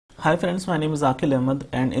Hi friends, my name is Akil Ahmed,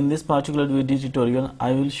 and in this particular video tutorial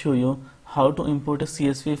I will show you how to import a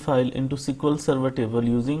CSV file into SQL Server table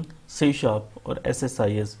using C# or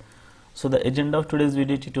SSIS. So the agenda of today's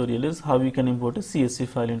video tutorial is how we can import a CSV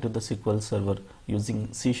file into the SQL Server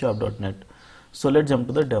using C#.net. So let's jump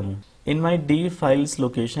to the demo. In my D files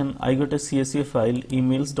location I got a CSV file,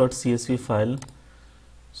 emails.csv file.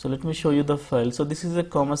 So let me show you the file. So this is a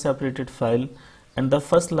comma separated file, and the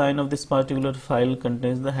first line of this particular file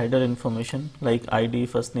contains the header information like ID,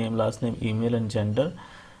 first name, last name, email and gender,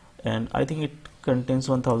 and I think it contains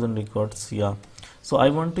 1000 records. Yeah, so I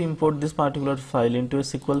want to import this particular file into a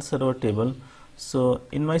SQL Server table. So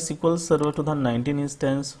in my SQL Server 2019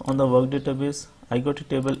 instance on the work database I got a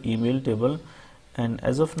table, email table, and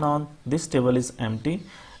as of now this table is empty,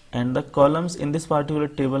 and the columns in this particular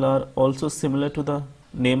table are also similar to the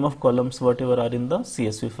name of columns whatever are in the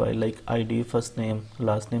CSV file like ID, first name,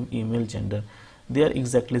 last name, email, gender. They are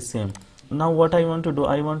exactly same. Now what I want to do,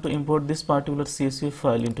 I want to import this particular CSV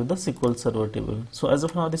file into the SQL Server table. So as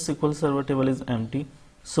of now this SQL Server table is empty.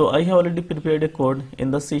 So I have already prepared a code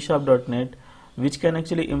in the C#.net which can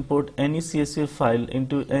actually import any CSV file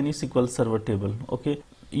into any SQL Server table. Okay,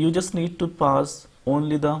 you just need to pass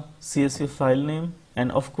only the CSV file name,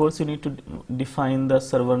 and of course you need to define the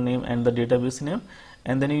server name and the database name,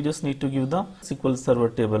 and then you just need to give the SQL Server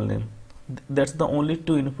table name. That's the only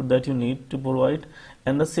two input that you need to provide,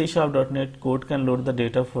 and the C#.net code can load the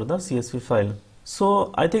data for the CSV file.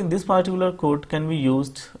 So I think this particular code can be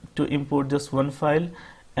used to import just one file,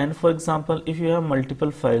 and for example if you have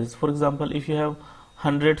multiple files, for example if you have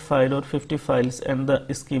 100 file or 50 files and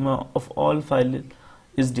the schema of all file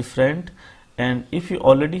is different, and if you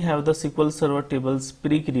already have the SQL Server tables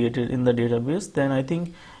pre-created in the database, then I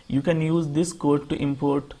think you can use this code to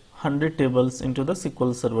import 100 tables into the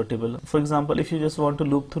SQL Server table. For example, if you just want to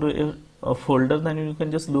loop through a folder, then you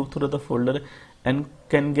can just loop through the folder and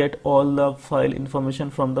can get all the file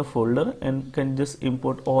information from the folder and can just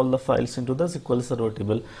import all the files into the SQL Server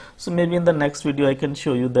table. So maybe in the next video I can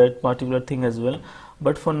show you that particular thing as well.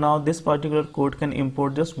 But for now this particular code can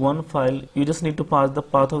import just one file. You just need to pass the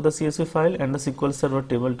path of the CSV file and the SQL Server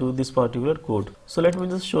table to this particular code. So let me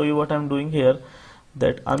just show you what I'm doing here.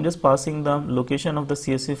 That I'm just passing the location of the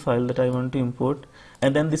CSV file that I want to import,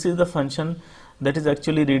 and then this is the function that is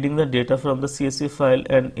actually reading the data from the CSV file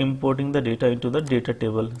and importing the data into the data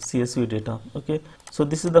table, CSV data. Okay, so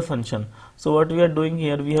this is the function. So what we are doing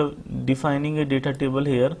here, we have defining a data table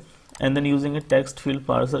here and then using a text field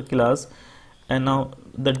parser class, and now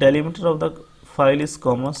the delimiter of the file is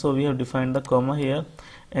comma, so we have defined the comma here,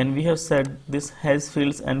 and we have set this has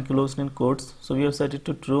fields enclosed in quotes, so we have set it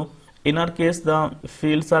to true. In our case the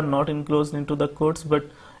fields are not enclosed into the quotes, but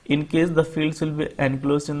in case the fields will be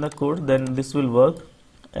enclosed in the quote, then this will work.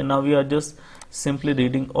 And now we are just simply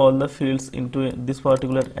reading all the fields into this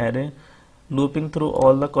particular array, looping through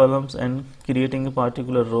all the columns and creating a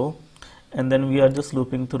particular row, and then we are just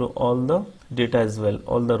looping through all the data as well,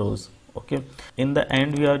 all the rows. Okay, in the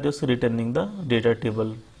end we are just returning the data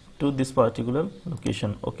table to this particular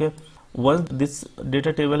location. Okay, once this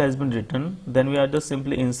data table has been written, then we are just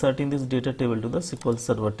simply inserting this data table to the SQL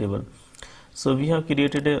Server table. So we have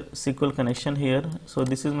created a SQL connection here. So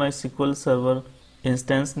this is my SQL Server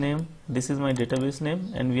instance name, this is my database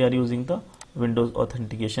name, and we are using the Windows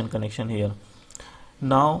authentication connection here.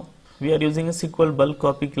 Now we are using a SQL bulk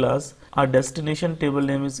copy class. Our destination table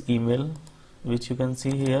name is email, which you can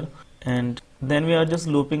see here, and then we are just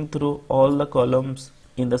looping through all the columns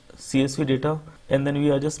in the CSV data, and then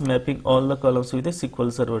we are just mapping all the columns with a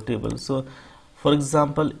SQL Server table. So for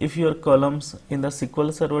example, if your columns in the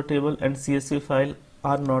SQL Server table and CSV file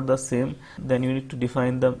are not the same, then you need to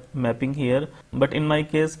define the mapping here. But in my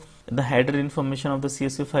case, the header information of the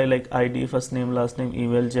CSV file like ID, first name, last name,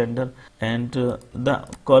 email, gender, and the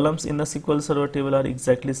columns in the SQL Server table are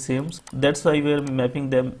exactly same. That's why we are mapping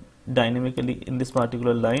them dynamically in this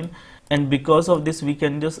particular line, and because of this we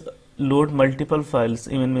can just load multiple files,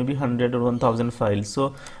 even maybe 100 or 1000 files.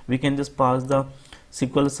 So we can just pass the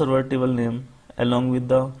SQL Server table name along with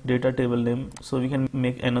the data table name, so we can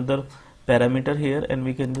make another parameter here and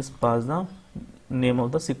we can just pass the name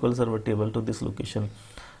of the SQL Server table to this location.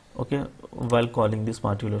 Okay, while calling this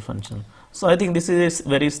particular function. So I think this is a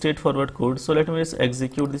very straightforward code. So let me just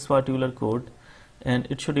execute this particular code, and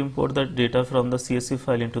it should import the data from the CSV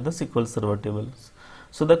file into the SQL Server tables.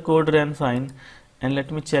 So the code ran fine, and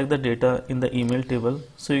let me check the data in the email table.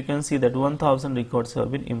 So you can see that 1000 records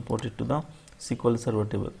have been imported to the SQL Server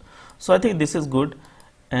table. So I think this is good,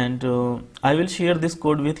 and I will share this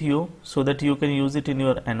code with you so that you can use it in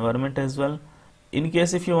your environment as well. in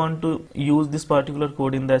case if you want to use this particular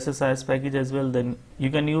code in the SSIS package as well, then you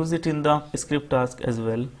can use it in the script task as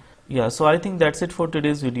well. Yeah, so I think that's it for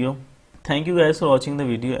today's video. Thank you guys for watching the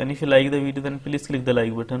video, and if you like the video, then please click the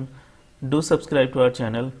like button. Do subscribe to our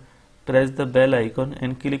channel, press the bell icon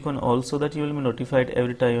and click on all so that you will be notified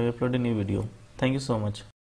every time I upload a new video. Thank you so much.